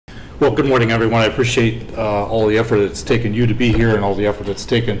Well, good morning, everyone. I appreciate all the effort it's taken you to be here and all the effort it's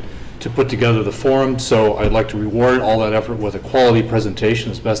taken to put together the forum. So I'd like to reward all that effort with a quality presentation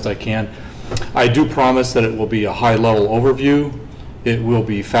as best I can. I do promise that it will be a high-level overview. It will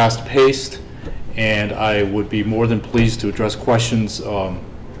be fast-paced, and I would be more than pleased to address questions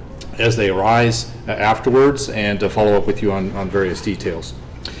as they arise afterwards and to follow up with you on various details.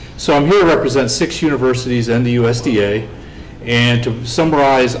 So I'm here to represent 6 universities and the USDA and to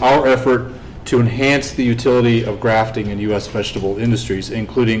summarize our effort to enhance the utility of grafting in U.S. vegetable industries,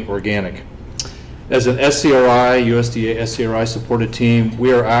 including organic. As an SCRI, USDA SCRI supported team,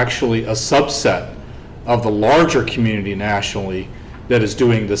 we are actually a subset of the larger community nationally that is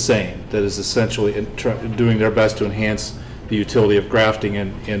doing the same, that is essentially doing their best to enhance the utility of grafting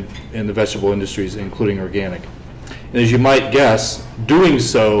in the vegetable industries, including organic. And as you might guess, doing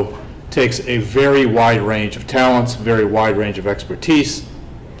so takes a very wide range of talents, very wide range of expertise,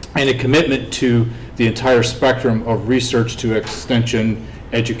 and a commitment to the entire spectrum of research to extension,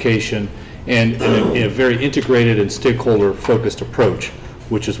 education, and in a very integrated and stakeholder-focused approach,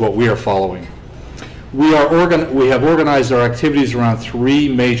 which is what we are following. We have organized our activities around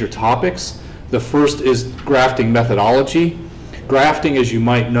 3 major topics. The first is grafting methodology. Grafting, as you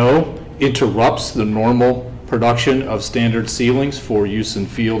might know, interrupts the normal production of standard seedlings for use in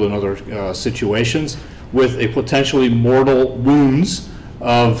field and other situations, with a potentially mortal wounds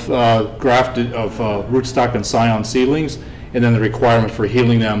of rootstock and scion seedlings, and then the requirement for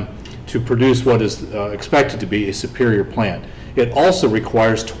healing them to produce what is expected to be a superior plant. It also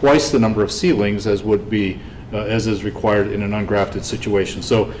requires twice the number of seedlings as would be as is required in an ungrafted situation.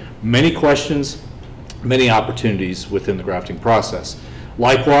 So many questions, many opportunities within the grafting process.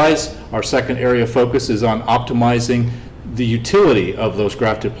 Likewise, our second area of focus is on optimizing the utility of those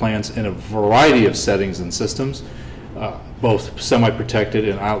grafted plants in a variety of settings and systems, both semi-protected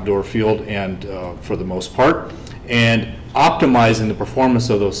and outdoor field and for the most part, and optimizing the performance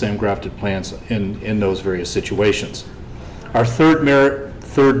of those same grafted plants in those various situations. Our third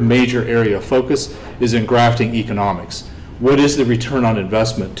major area of focus is in grafting economics. What is the return on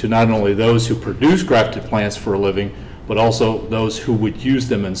investment to not only those who produce grafted plants for a living, but also those who would use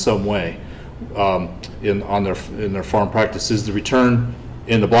them in some way in their farm practice? Is the return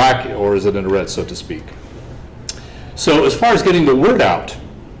in the black or is it in the red, so to speak? So as far as getting the word out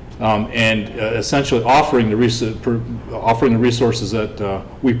and essentially offering the resources that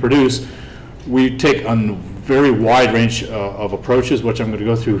we produce, we take a very wide range of approaches, which I'm going to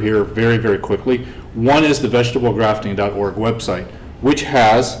go through here very, very quickly. One is the vegetablegrafting.org website, which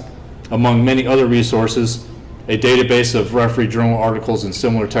has, among many other resources, a database of referee journal articles and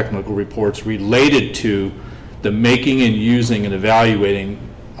similar technical reports related to the making and using and evaluating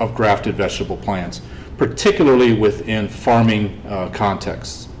of grafted vegetable plants, particularly within farming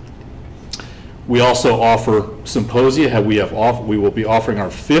contexts. We also offer symposia. We will be offering our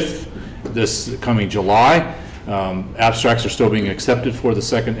 5th this coming July. Abstracts are still being accepted for the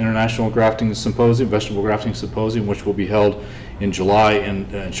 2nd International Grafting Symposium, Vegetable Grafting Symposium, which will be held in July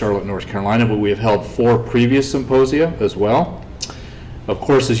in Charlotte, North Carolina, but we have held 4 previous symposia as well. Of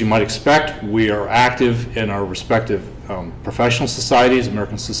course, as you might expect, we are active in our respective professional societies,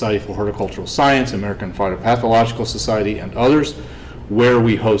 American Society for Horticultural Science, American Phytopathological Society, and others, where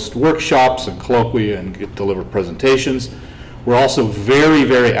we host workshops and colloquia and deliver presentations. We're also very,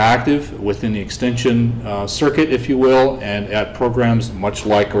 very active within the extension circuit, if you will, and at programs much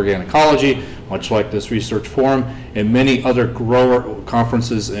like Organicology, much like this research forum, and many other grower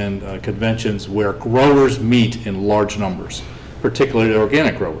conferences and conventions where growers meet in large numbers, particularly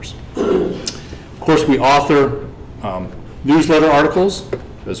organic growers. Of course, we author newsletter articles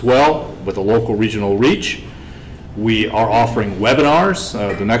as well with a local regional reach. We are offering webinars.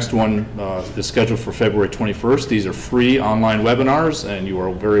 The next one is scheduled for February 21st. These are free online webinars, and you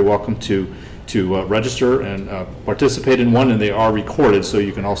are very welcome to register and participate in one, and they are recorded, so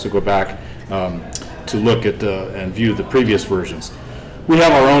you can also go back to look at and view the previous versions. We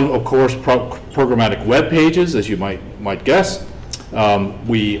have our own, of course, programmatic web pages, as you might guess.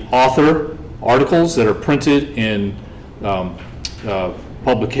 We author articles that are printed in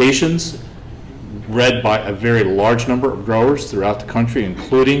publications read by a very large number of growers throughout the country,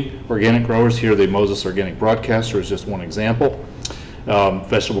 including organic growers. Here, the Moses Organic Broadcaster is just one example.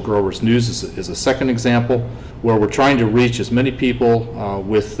 Vegetable Growers News is a second example, where we're trying to reach as many people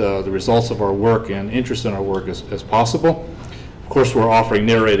with the results of our work and interest in our work as possible. Of course, we're offering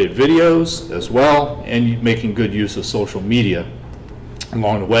narrated videos as well, and making good use of social media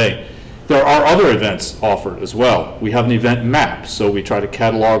along the way. There are other events offered as well. We have an event map, so we try to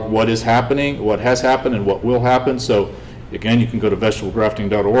catalog what is happening, what has happened, and what will happen. So Again, you can go to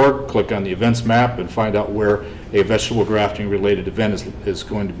vegetablegrafting.org, click on the events map, and find out where a vegetable grafting related event is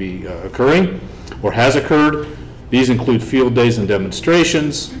going to be occurring or has occurred. These include field days and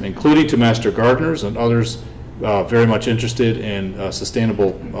demonstrations, including to master gardeners and others very much interested in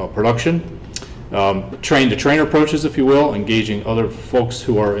sustainable production. Train-to-trainer approaches, if you will, engaging other folks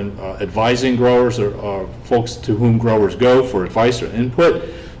who are advising growers or folks to whom growers go for advice or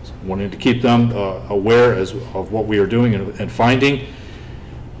input, wanting to keep them aware of what we are doing and finding.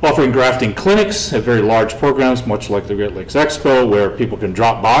 Offering grafting clinics at very large programs, much like the Great Lakes Expo, where people can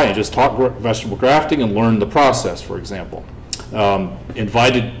drop by and just talk vegetable grafting and learn the process, for example.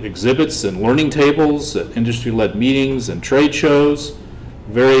 Invited exhibits and learning tables at industry-led meetings and trade shows.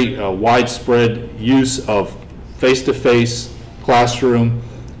 Very widespread use of face-to-face, classroom,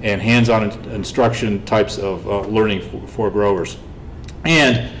 and hands-on instruction types of learning for growers.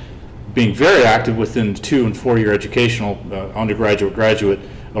 And being very active within the 2- and 4-year educational undergraduate, graduate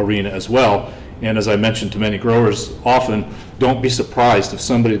arena as well. And as I mentioned to many growers, often don't be surprised if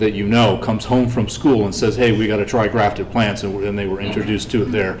somebody that you know comes home from school and says, hey, we got to try grafted plants, and they were introduced to it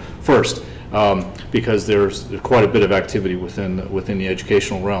there first, because there's quite a bit of activity within the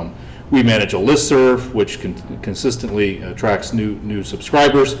educational realm. We manage a listserv, which consistently attracts new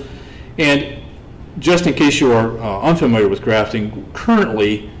subscribers. And just in case you are unfamiliar with grafting,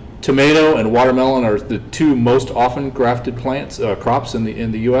 currently tomato and watermelon are the 2 most often grafted plants, crops in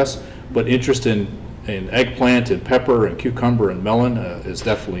the U.S., but interest in eggplant and pepper and cucumber and melon is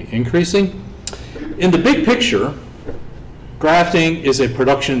definitely increasing. In the big picture, grafting is a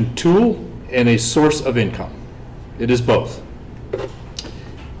production tool and a source of income. It is both.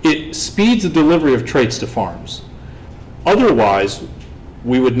 It speeds the delivery of traits to farms. Otherwise,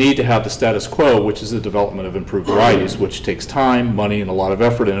 we would need to have the status quo, which is the development of improved varieties, which takes time, money, and a lot of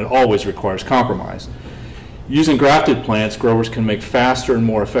effort, and it always requires compromise. Using grafted plants, growers can make faster and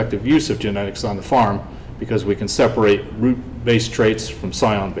more effective use of genetics on the farm because we can separate root-based traits from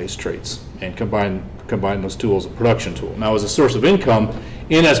scion-based traits and combine those tools as a production tool. Now, as a source of income,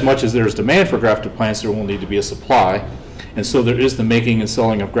 in as much as there's demand for grafted plants, there will need to be a supply. And so there is the making and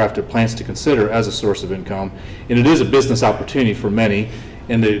selling of grafted plants to consider as a source of income. And it is a business opportunity for many,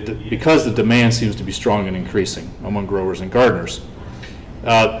 and because the demand seems to be strong and increasing among growers and gardeners.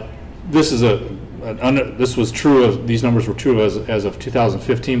 This was true these numbers were true as of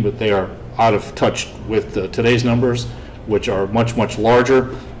 2015, but they are out of touch with today's numbers, which are much, much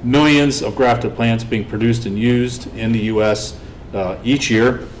larger. Millions of grafted plants being produced and used in the U.S. Each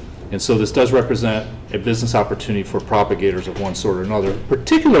year. And so this does represent a business opportunity for propagators of one sort or another,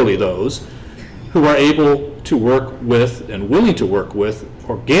 particularly those who are able to work with and willing to work with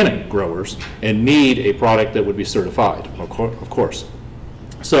organic growers and need a product that would be certified, of course.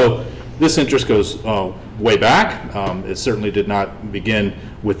 So this interest goes way back. It certainly did not begin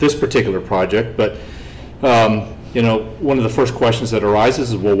with this particular project, but you know, one of the first questions that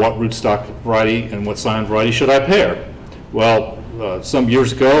arises is, well, what rootstock variety and what scion variety should I pair? Well, some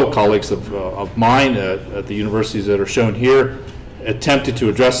years ago, colleagues of mine at the universities that are shown here attempted to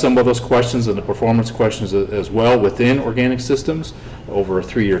address some of those questions and the performance questions as well within organic systems over a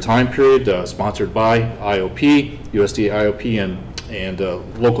 3-year time period, sponsored by IOP, USDA IOP, and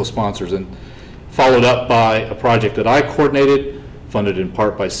local sponsors, and followed up by a project that I coordinated, funded in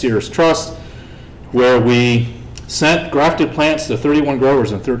part by Sears Trust, where we sent grafted plants to 31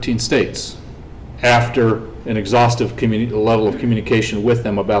 growers in 13 states after an exhaustive level of communication with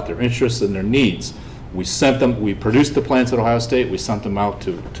them about their interests and their needs. We sent them, we produced the plants at Ohio State, we sent them out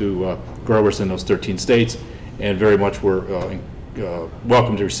to growers in those 13 states, and very much were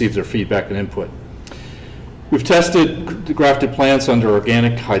welcome to receive their feedback and input. We've tested the grafted plants under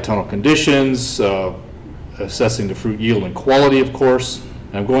organic high tunnel conditions, assessing the fruit yield and quality, of course.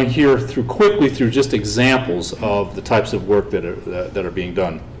 I'm going here quickly through just examples of the types of work that are being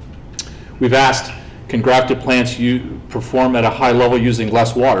done. We've asked, can grafted plants perform at a high level using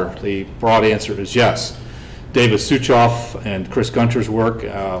less water? The broad answer is yes. David Suchoff and Chris Gunter's work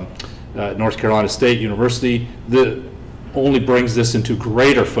at North Carolina State University only brings this into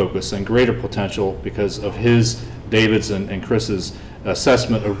greater focus and greater potential because of David's and Chris's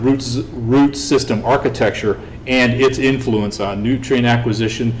assessment of root system architecture and its influence on nutrient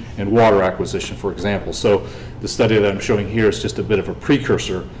acquisition and water acquisition, for example. So the study that I'm showing here is just a bit of a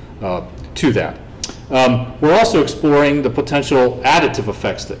precursor to that. We're also exploring the potential additive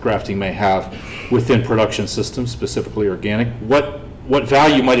effects that grafting may have within production systems, specifically organic. What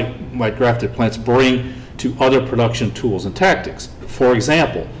value might grafted plants bring to other production tools and tactics? For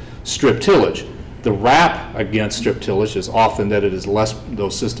example, strip tillage. The rap against strip tillage is often that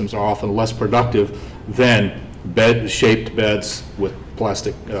those systems are often less productive than shaped beds with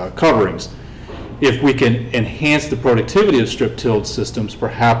plastic coverings. If we can enhance the productivity of strip-tilled systems,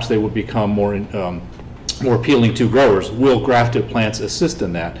 perhaps they would become more appealing to growers. Will grafted plants assist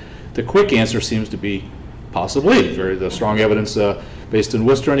in that? The quick answer seems to be possibly. The strong evidence, based in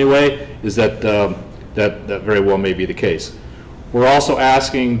Worcester anyway, is that that very well may be the case. We're also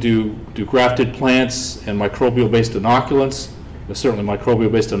asking, do grafted plants and microbial-based inoculants, certainly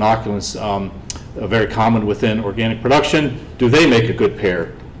microbial-based inoculants are very common within organic production, do they make a good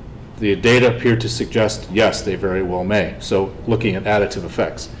pair? The data appear to suggest, yes, they very well may. So looking at additive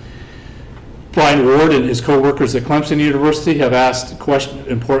effects. Brian Ward and his co-workers at Clemson University have asked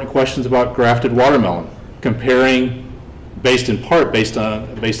important questions about grafted watermelon, comparing based in part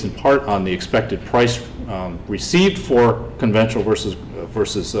on the expected price received for conventional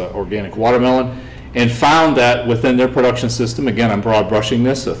versus organic watermelon, and found that within their production system, again, I'm broad brushing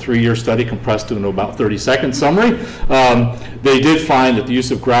this, a 3-year study compressed to an about 30-second summary, they did find that the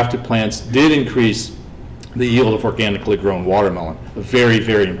use of grafted plants did increase the yield of organically grown watermelon. A very,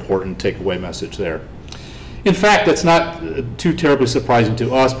 very important takeaway message there. In fact, that's not too terribly surprising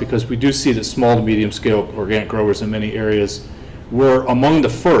to us, because we do see that small to medium scale organic growers in many areas were among the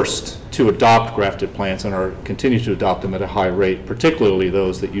first to adopt grafted plants and continue to adopt them at a high rate, particularly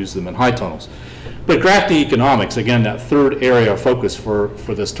those that use them in high tunnels. But grafting economics, again, that third area of focus for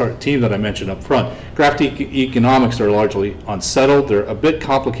this team that I mentioned up front, grafting economics are largely unsettled. They're a bit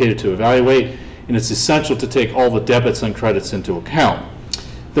complicated to evaluate, and it's essential to take all the debits and credits into account.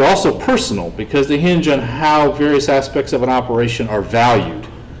 They're also personal, because they hinge on how various aspects of an operation are valued.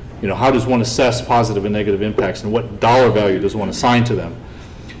 You know, how does one assess positive and negative impacts, and what dollar value does one assign to them?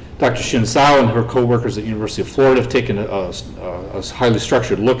 Dr. Shinzao and her co-workers at the University of Florida have taken a highly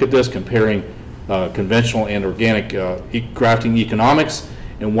structured look at this, comparing conventional and organic grafting economics,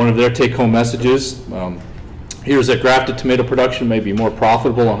 and one of their take-home messages here's that grafted tomato production may be more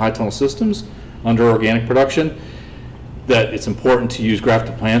profitable on high tunnel systems under organic production, that it's important to use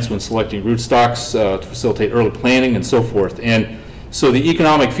grafted plants when selecting rootstocks to facilitate early planting and so forth. And so the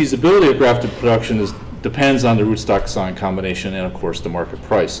economic feasibility of grafted production depends on the rootstock sign combination and, of course, the market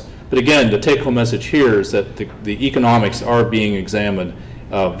price. But again, the take-home message here is that the economics are being examined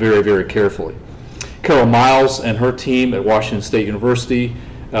very, very carefully. Carol Miles and her team at Washington State University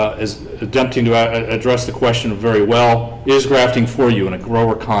is attempting to address the question very well, is grafting for you in a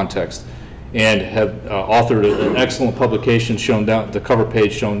grower context? And have authored an excellent publication shown down, the cover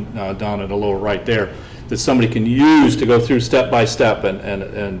page shown down in the lower right there, that somebody can use to go through step by step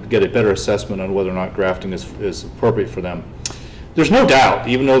and get a better assessment on whether or not grafting is appropriate for them. There's no doubt,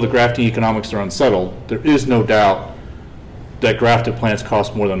 even though the grafting economics are unsettled, there is no doubt that grafted plants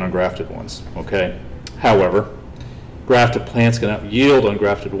cost more than ungrafted ones, okay? However, grafted plants can out-yield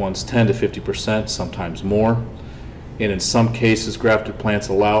ungrafted ones 10 to 50%, sometimes more. And in some cases, grafted plants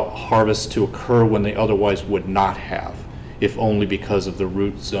allow harvests to occur when they otherwise would not have, if only because of the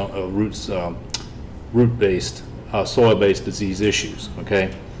root-based, soil-based disease issues,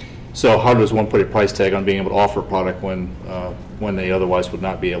 okay? So how does one put a price tag on being able to offer a product when they otherwise would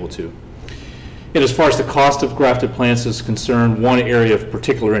not be able to? And as far as the cost of grafted plants is concerned, one area of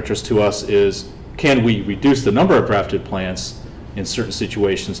particular interest to us is, can we reduce the number of grafted plants in certain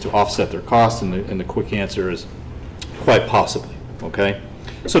situations to offset their cost? And the quick answer is quite possibly, okay?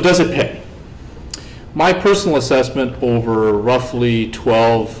 So does it pay? My personal assessment over roughly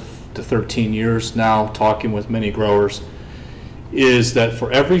 12 to 13 years now, talking with many growers, is that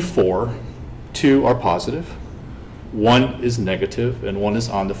for every 4, 2 are positive, 1 is negative, and 1 is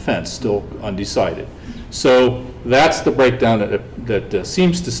on the fence, still undecided. So that's the breakdown that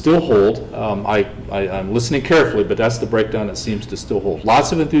seems to still hold. I'm listening carefully, but that's the breakdown that seems to still hold.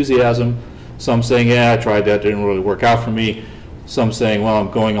 Lots of enthusiasm, some saying, yeah, I tried that, didn't really work out for me. Some saying, well, I'm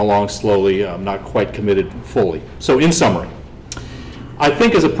going along slowly, I'm not quite committed fully. So in summary, I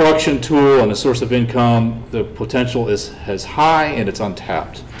think as a production tool and a source of income, the potential is as high and it's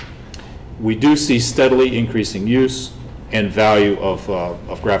untapped. We do see steadily increasing use and value of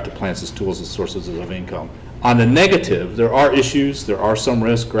grafted plants as tools as sources of income. On the negative, there are issues, there are some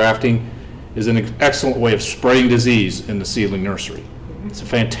risks. Grafting is an excellent way of spreading disease in the seedling nursery. It's a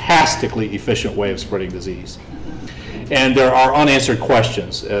fantastically efficient way of spreading disease. And there are unanswered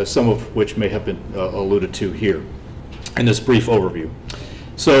questions, some of which may have been alluded to here in this brief overview.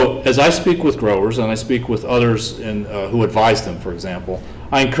 So as I speak with growers and I speak with others who advise them, for example,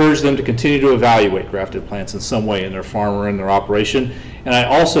 I encourage them to continue to evaluate grafted plants in some way in their farm or in their operation. And I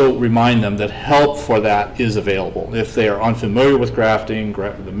also remind them that help for that is available. If they are unfamiliar with grafting,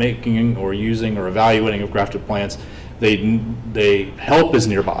 the making or using or evaluating of grafted plants, help is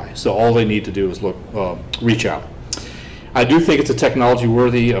nearby. So all they need to do is reach out. I do think it's a technology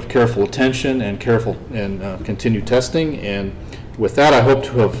worthy of careful attention and continued testing. And with that, I hope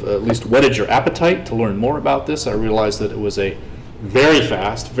to have at least whetted your appetite to learn more about this. I realized that it was a very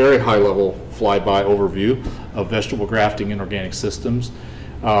fast, very high-level flyby overview of vegetable grafting and organic systems.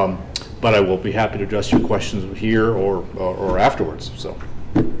 But I will be happy to address your questions here or afterwards. So.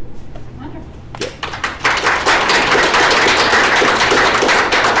 Wonderful. Yeah.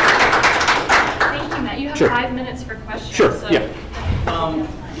 Thank you, Matt. You have Sure. 5 minutes for questions. Sure. So Yeah. On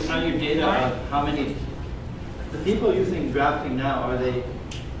your data of how many, the people using grafting now, are there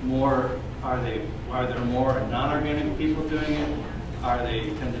more non-organic people doing it?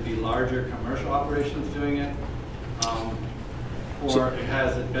 Tend to be larger commercial operations doing it? Or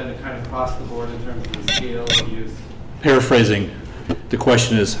has it been kind of across the board in terms of the scale of use? Paraphrasing, the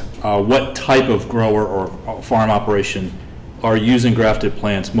question is, what type of grower or farm operation are using grafted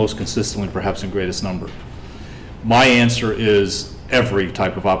plants most consistently, perhaps in greatest number? My answer is every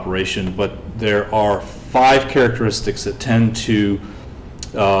type of operation, but there are 5 characteristics that tend to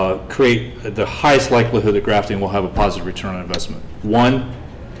create the highest likelihood that grafting will have a positive return on investment. 1,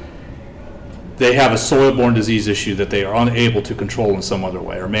 they have a soil-borne disease issue that they are unable to control in some other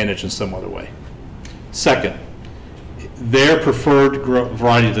way or manage in some other way. 2nd, their preferred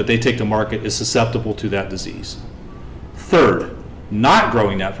variety that they take to market is susceptible to that disease. 3rd, not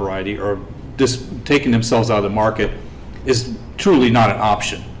growing that variety or just taking themselves out of the market is truly not an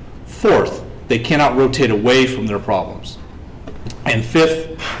option. 4th, they cannot rotate away from their problems. And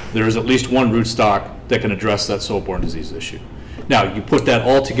 5th, there is at least one rootstock that can address that soil-borne disease issue. Now, you put that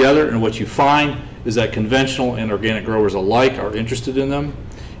all together, and what you find is that conventional and organic growers alike are interested in them.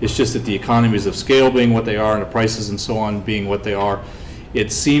 It's just that the economies of scale being what they are and the prices and so on being what they are,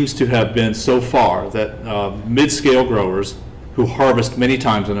 it seems to have been so far that mid-scale growers who harvest many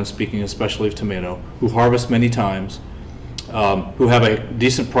times, and I'm speaking especially of tomato, who harvest many times, who have a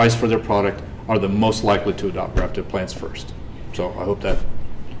decent price for their product, are the most likely to adopt grafted plants first. So I hope that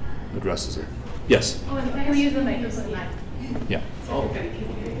addresses it. Yes? Oh, and can we use the microphone? Yeah.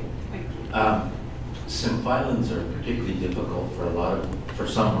 Symphyllans are particularly difficult for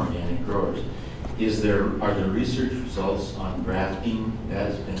some organic growers. Are there research results on grafting that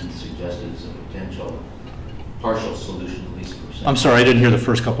has been suggested as a potential partial solution, at least for some? I'm sorry, I didn't hear the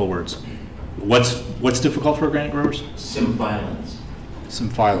first couple of words. What's difficult for organic growers? Symphyllans.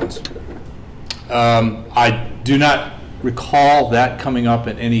 Symphyllans. I do not recall that coming up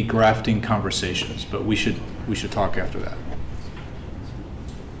in any grafting conversations, but we should talk after that.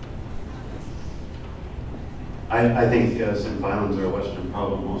 I think symphyllans are a Western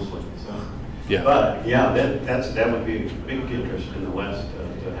problem mostly. So, yeah. But yeah, that would be a big interest in the West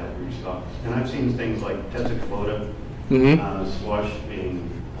to have rootstocks. And I've seen things like Tessaclota, squash being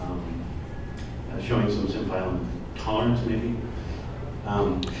showing some symphyllin tolerance maybe.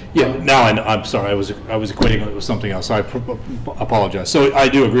 Yeah. Now I'm sorry. I was equating it with something else. I apologize. So I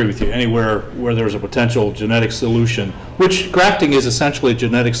do agree with you. Anywhere where there's a potential genetic solution, which grafting is essentially a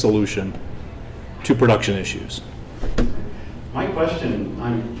genetic solution to production issues. My question,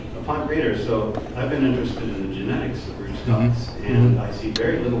 I'm a plant breeder, so I've been interested in the genetics of rootstocks, and I see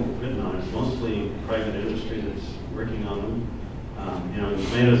very little written on it. It's mostly private industry that's working on them. In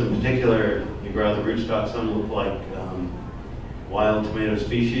tomatoes in particular, you grow the rootstocks, some look like wild tomato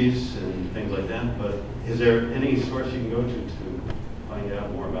species and things like that, but is there any source you can go to find out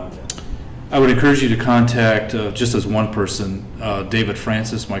more about that? I would encourage you to contact, just as one person, David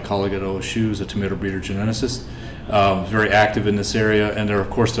Francis, my colleague at OSU, who's a tomato breeder geneticist, very active in this area, and there are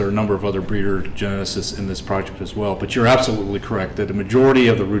a number of other breeder geneticists in this project as well. But you're absolutely correct that the majority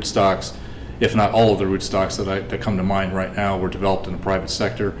of the rootstocks, if not all of the rootstocks that come to mind right now, were developed in the private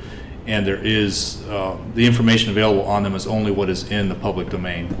sector, and there is, the information available on them is only what is in the public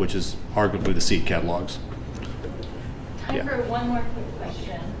domain, which is arguably the seed catalogs. Time for one more quick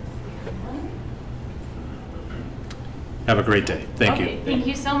question. Have a great day. Thank you. Thank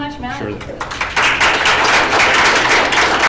you so much, Matt. Sure.